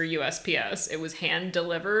UPS or USPS. It was hand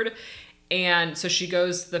delivered. And so she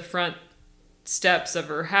goes to the front steps of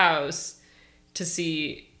her house to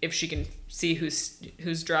see if she can see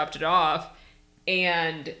who's dropped it off.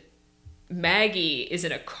 And Maggie is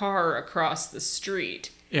in a car across the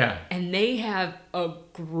street. Yeah. And they have a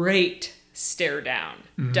great stare down.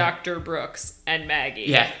 Dr. Brooks and Maggie.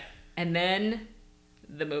 Yeah. And then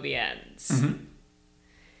the movie ends.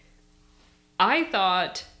 I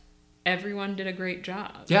thought everyone did a great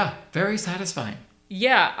job. Yeah, very satisfying.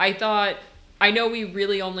 Yeah, I know we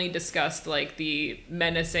really only discussed like the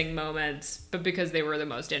menacing moments, but because they were the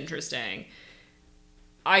most interesting.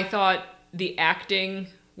 I thought the acting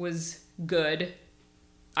was good.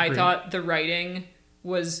 I Agreed. thought the writing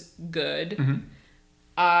was good.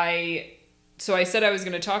 Mm-hmm. So I said I was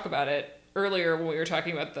going to talk about it earlier when we were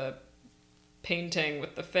talking about the painting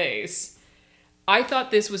with the face. I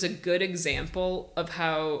thought this was a good example of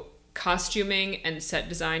how costuming and set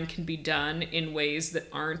design can be done in ways that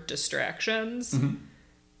aren't distractions. Mm-hmm.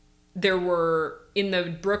 There were, in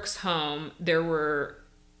the Brooks home, there were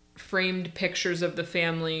framed pictures of the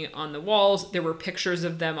family on the walls. There were pictures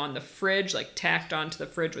of them on the fridge, like tacked onto the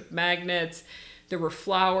fridge with magnets. There were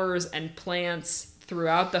flowers and plants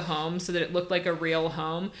throughout the home so that it looked like a real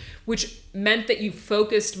home, which meant that you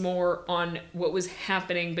focused more on what was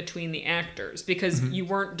happening between the actors because you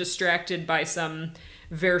weren't distracted by some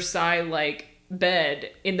Versailles-like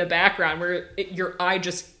bed in the background where your eye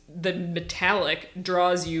just, the metallic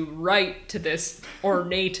draws you right to this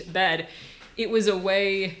ornate bed. It was a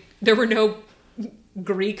way, there were no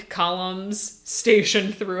Greek columns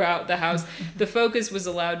stationed throughout the house. The focus was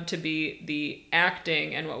allowed to be the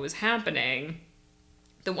acting and what was happening.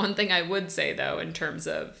 The one thing I would say, though, in terms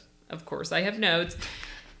of course, I have notes,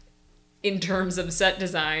 in terms of set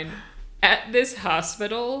design, at this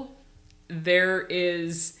hospital, there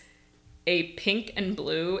is a pink and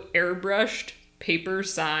blue airbrushed paper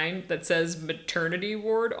sign that says maternity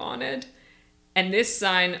ward on it. And this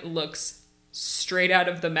sign looks straight out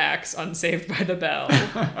of the Max on Saved by the Bell.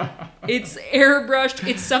 It's airbrushed.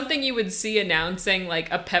 It's something you would see announcing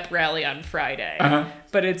like a pep rally on Friday.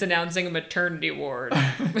 But it's announcing a maternity ward.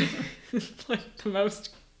 Like the most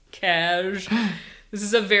cash. This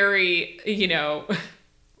is a very,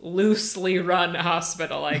 loosely run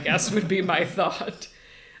hospital, I guess, would be my thought.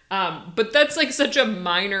 But that's like such a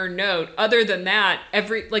minor note. Other than that,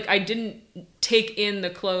 I didn't take in the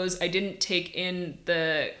clothes. I didn't take in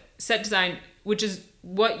the set design, which is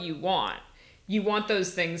what you want. You want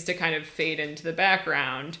those things to kind of fade into the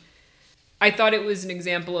background. I thought it was an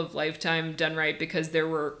example of Lifetime done right because there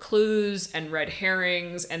were clues and red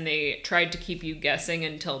herrings and they tried to keep you guessing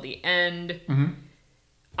until the end. Mm-hmm.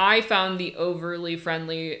 I found the overly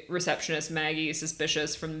friendly receptionist Maggie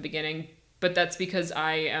suspicious from the beginning, but that's because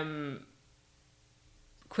I am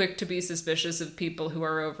quick to be suspicious of people who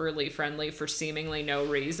are overly friendly for seemingly no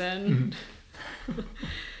reason. Mm-hmm.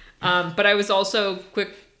 But I was also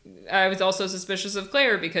suspicious of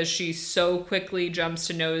Claire because she so quickly jumps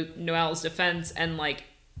to Noelle's defense and like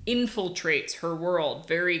infiltrates her world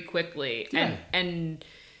very quickly. Yeah. And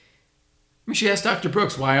I mean, she asked Dr.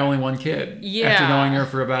 Brooks why only one kid after knowing her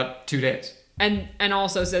for about 2 days. And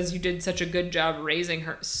also says you did such a good job raising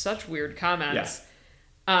her. Such weird comments.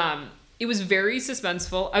 Yeah. It was very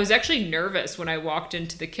suspenseful. I was actually nervous when I walked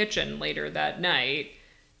into the kitchen later that night.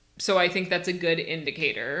 So I think that's a good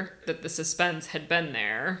indicator that the suspense had been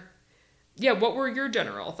there. Yeah, what were your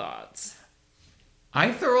general thoughts?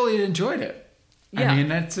 I thoroughly enjoyed it. Yeah. I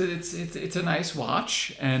mean, it's a nice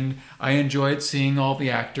watch, and I enjoyed seeing all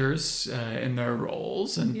the actors in their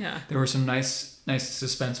roles, and there were some nice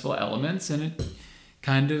suspenseful elements, and it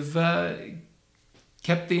kind of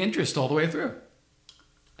kept the interest all the way through.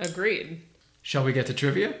 Agreed. Shall we get to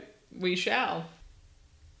trivia? We shall.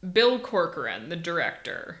 Bill Corcoran, the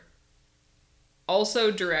director, also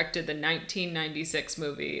directed the 1996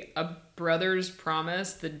 movie A Brother's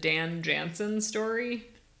Promise, the Dan Jansen story.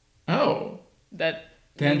 Oh. That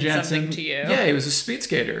Dan means Jansen, something to you? Yeah, he was a speed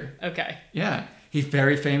skater. Okay. Yeah. He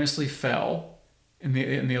very famously fell in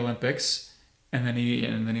the Olympics, and then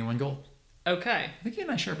he won gold. Okay. I think he and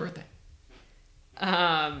I share a birthday.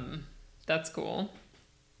 That's cool.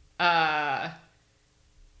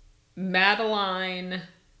 Madeline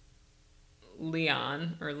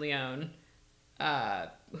Leon,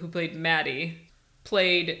 who played Maddie,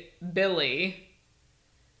 played Billy,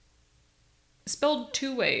 spelled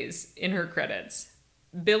 2 ways in her credits.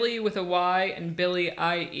 Billy with a Y and Billy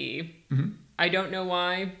I-E. Mm-hmm. I don't know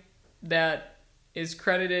why that is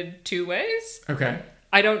credited 2 ways. Okay.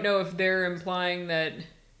 I don't know if they're implying that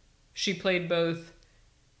she played both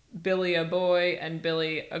Billy a boy and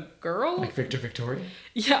Billy a girl. Like Victor Victoria?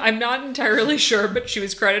 Yeah, I'm not entirely sure, but she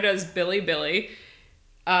was credited as Billy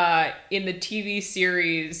in the TV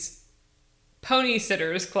series Pony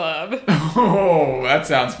Sitters Club. Oh, that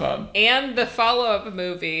sounds fun. And the follow-up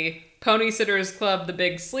movie Pony Sitters Club The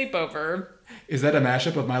Big Sleepover. Is that a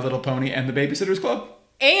mashup of My Little Pony and The Babysitters Club?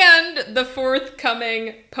 And the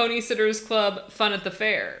forthcoming Pony Sitters Club Fun at the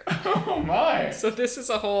Fair. Oh my. So this is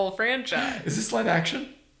a whole franchise. Is this live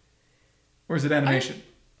action? Or is it animation?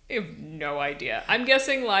 I have no idea. I'm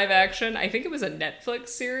guessing live action. I think it was a Netflix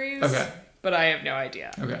series. Okay. But I have no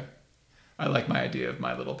idea. Okay. I like my idea of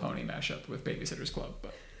My Little Pony mashup with Babysitter's Club,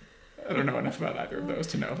 but I don't know enough about either of those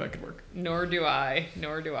to know if that could work. Nor do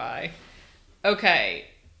I. Okay.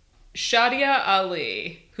 Shadia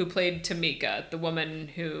Ali, who played Tamika, the woman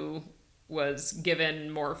who was given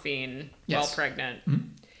morphine while pregnant,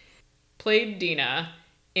 played Dina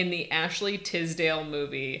in the Ashley Tisdale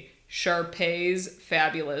movie Sharpay's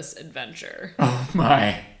Fabulous Adventure. Oh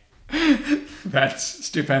my. That's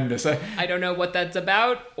stupendous. I don't know what that's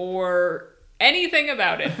about or anything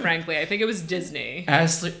about it, frankly. I think it was Disney.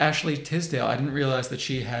 Ashley Tisdale, I didn't realize that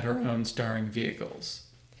she had her own starring vehicles.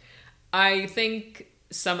 I think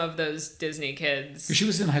some of those Disney kids... She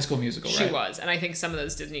was in High School Musical, right? She was. And I think some of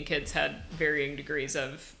those Disney kids had varying degrees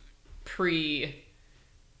of pre-High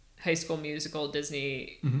School Musical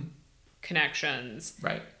Disney connections.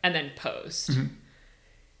 Right. And then post.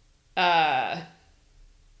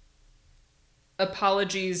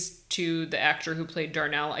 Apologies to the actor who played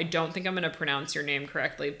Darnell. I don't think I'm going to pronounce your name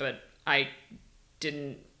correctly, but I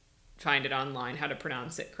didn't find it online how to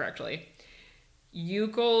pronounce it correctly.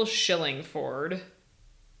 Yukel Shillingford.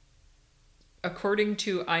 According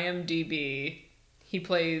to IMDb, he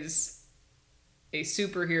plays a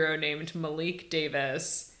superhero named Malik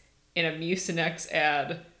Davis in a Mucinex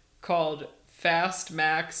ad called Fast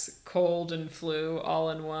Max Cold and Flu All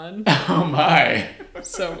in One. Oh my.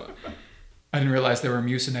 So... I didn't realize there were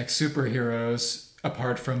Mucinex superheroes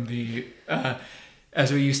apart from the,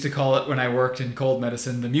 as we used to call it when I worked in cold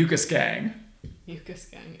medicine, the Mucus Gang. Mucus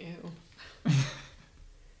Gang, ew.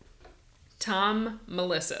 Tom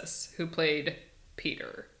Melissus, who played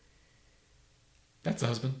Peter. That's the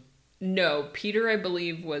husband? No, Peter, I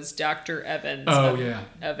believe, was Dr. Evans of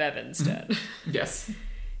Evanston. Yes.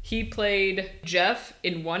 He played Jeff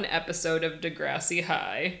in one episode of Degrassi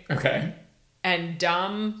High. Okay. And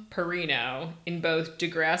Dom Perino in both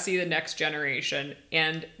Degrassi The Next Generation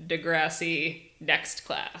and Degrassi Next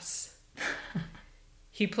Class.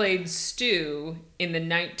 He played Stu in the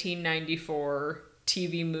 1994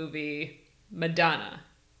 TV movie Madonna,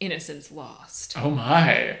 Innocence Lost. Oh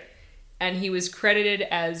my. And he was credited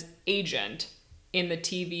as Agent in the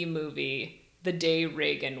TV movie The Day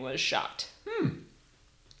Reagan Was Shot.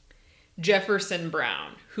 Jefferson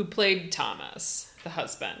Brown, who played Thomas, the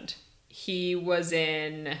husband. He was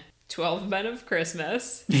in 12 Men of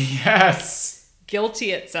Christmas. Yes.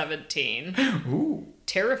 Guilty at 17. Ooh.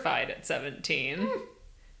 Terrified at 17.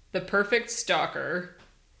 The Perfect Stalker.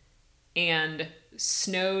 And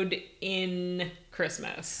Snowed in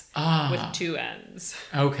Christmas. With 2 N's.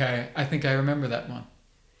 Okay. I think I remember that one.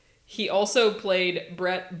 He also played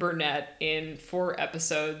Brett Burnett in 4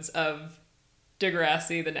 episodes of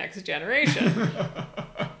Degrassi The Next Generation.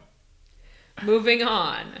 Moving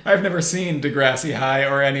on. I've never seen Degrassi High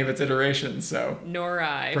or any of its iterations, so... Nor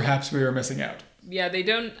I. Perhaps we were missing out. Yeah, they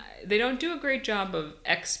don't do a great job of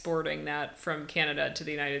exporting that from Canada to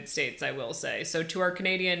the United States, I will say. So to our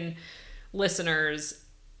Canadian listeners,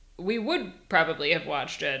 we would probably have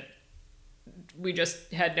watched it. We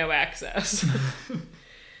just had no access.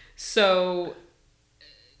 So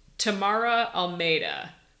Tamara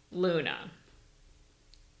Almeida, Luna,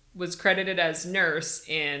 was credited as nurse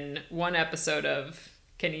in one episode of,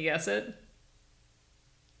 can you guess it?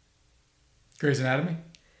 Grey's Anatomy?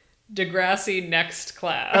 Degrassi Next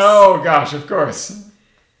Class. Oh gosh, of course.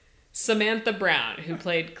 Samantha Brown, who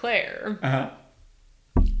played Claire,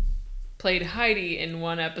 played Heidi in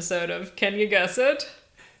one episode of, can you guess it?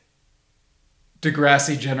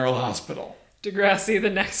 Degrassi General Hospital. Degrassi The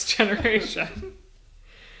Next Generation.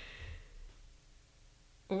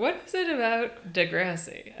 What is it about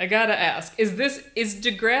Degrassi? I gotta ask. Is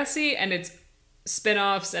Degrassi and its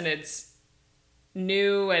spin-offs and its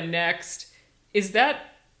new and next, is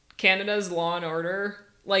that Canada's Law and Order?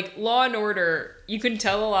 Like, Law and Order, you can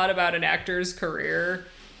tell a lot about an actor's career.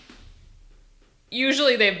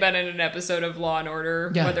 Usually they've been in an episode of Law and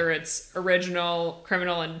Order, whether it's original,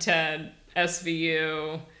 Criminal Intent,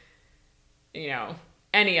 SVU,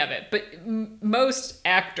 any of it. But most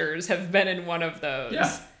actors have been in one of those.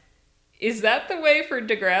 Yeah. Is that the way for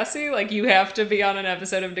Degrassi? Like, you have to be on an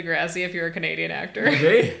episode of Degrassi if you're a Canadian actor?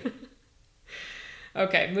 Okay.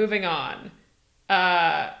 Okay, moving on.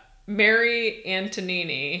 Mary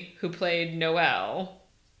Antonini, who played Noelle,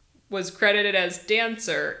 was credited as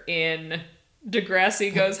dancer in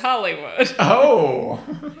Degrassi Goes Hollywood. Oh!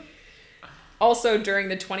 Also, during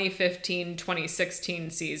the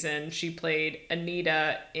 2015-2016 season, she played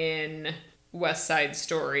Anita in West Side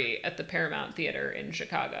Story at the Paramount Theater in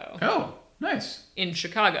Chicago. Oh, nice. In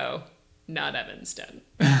Chicago, not Evanston.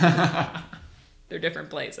 They're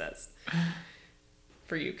different places.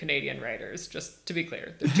 For you Canadian writers, just to be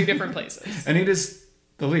clear, they're two different places. Anita's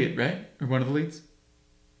the lead, right? Or one of the leads?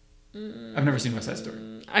 I've never seen West Side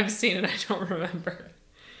Story. I've seen it, I don't remember.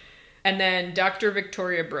 And then Dr.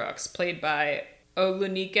 Victoria Brooks, played by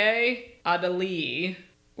Olunike Adelie,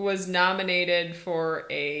 was nominated for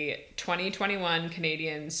a 2021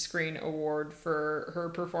 Canadian Screen Award for her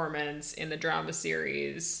performance in the drama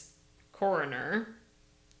series Coroner.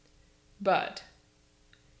 But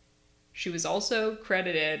she was also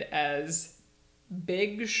credited as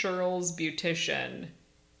Big Shirl's beautician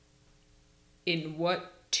in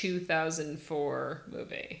what 2004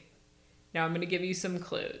 movie? Now I'm going to give you some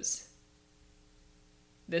clues.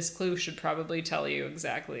 This clue should probably tell you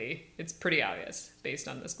exactly. It's pretty obvious based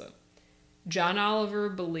on this clue. John Oliver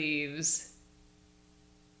believes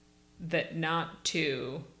that not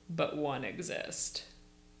two, but one exist.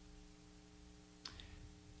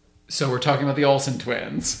 So we're talking about the Olsen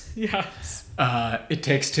twins. Yes. It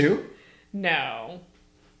Takes Two? No.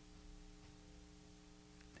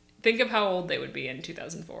 Think of how old they would be in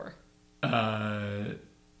 2004.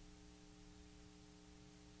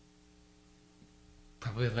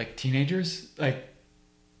 Probably like teenagers. Like,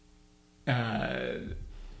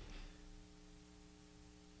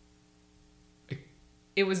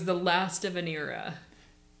 It was the last of an era.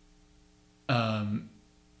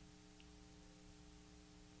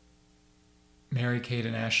 Mary Kate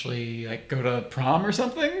and Ashley like go to prom or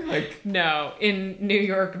something? Like, No, in New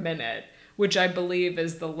York Minute, which I believe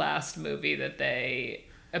is the last movie that they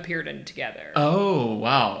appeared in together. oh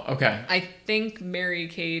wow, okay. I think Mary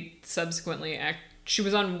Kate subsequently she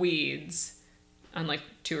was on Weeds on like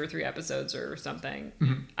 2 or 3 episodes or something.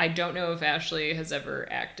 Mm-hmm. I don't know if Ashley has ever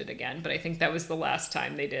acted again, but I think that was the last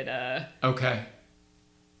time they did a Okay.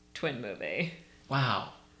 twin movie.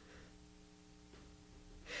 Wow.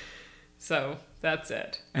 So that's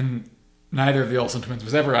it. And neither of the Olsen twins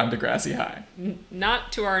was ever on Degrassi High.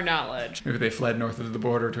 Not to our knowledge. Maybe they fled north of the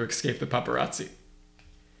border to escape the paparazzi.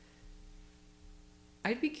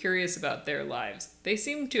 I'd be curious about their lives. They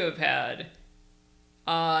seem to have had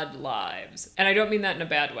odd lives. And I don't mean that in a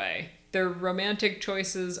bad way. Their romantic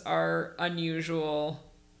choices are unusual,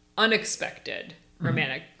 unexpected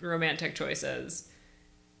romantic choices.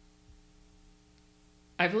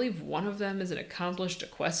 I believe one of them is an accomplished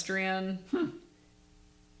equestrian.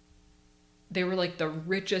 They were like the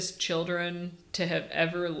richest children to have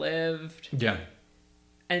ever lived. Yeah.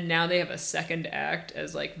 And now they have a second act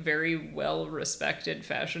as like very well respected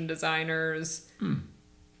fashion designers.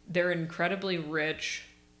 They're incredibly rich.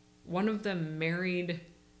 One of them married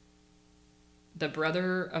the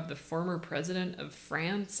brother of the former president of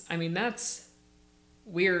France. I mean, that's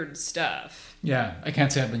weird stuff. Yeah, I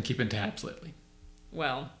can't say I've been keeping tabs lately.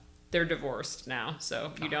 Well, they're divorced now,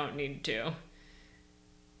 so you don't need to.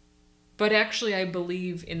 But actually, I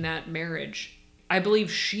believe in that marriage. I believe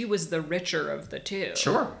she was the richer of the two.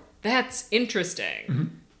 Sure. That's interesting. Mm-hmm.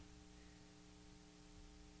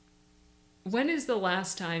 When is the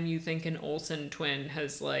last time you think an Olsen twin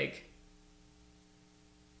has, like,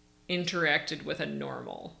 interacted with a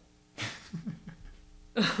normal?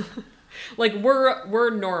 Like, we're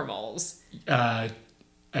normals. I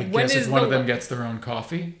guess if one of them gets their own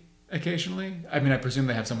coffee occasionally. I mean, I presume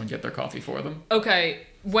they have someone get their coffee for them. Okay,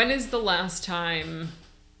 when is the last time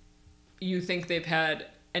you think they've had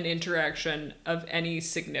an interaction of any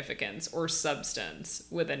significance or substance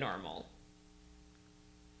with a normal?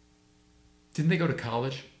 Didn't they go to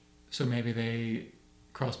college? So maybe they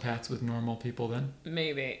cross paths with normal people then?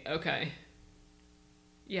 Maybe. Okay.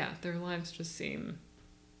 Yeah, their lives just seem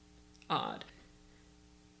odd.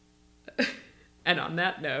 And on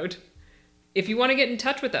that note, if you want to get in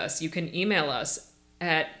touch with us, you can email us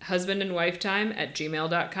at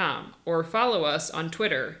husbandandwifetime@gmail.com or follow us on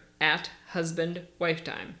Twitter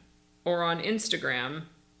 @husbandwifetime or on Instagram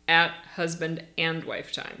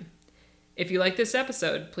 @husbandandwifetime. If you like this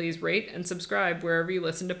episode, please rate and subscribe wherever you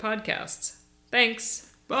listen to podcasts.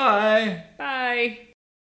 Thanks. Bye! Bye.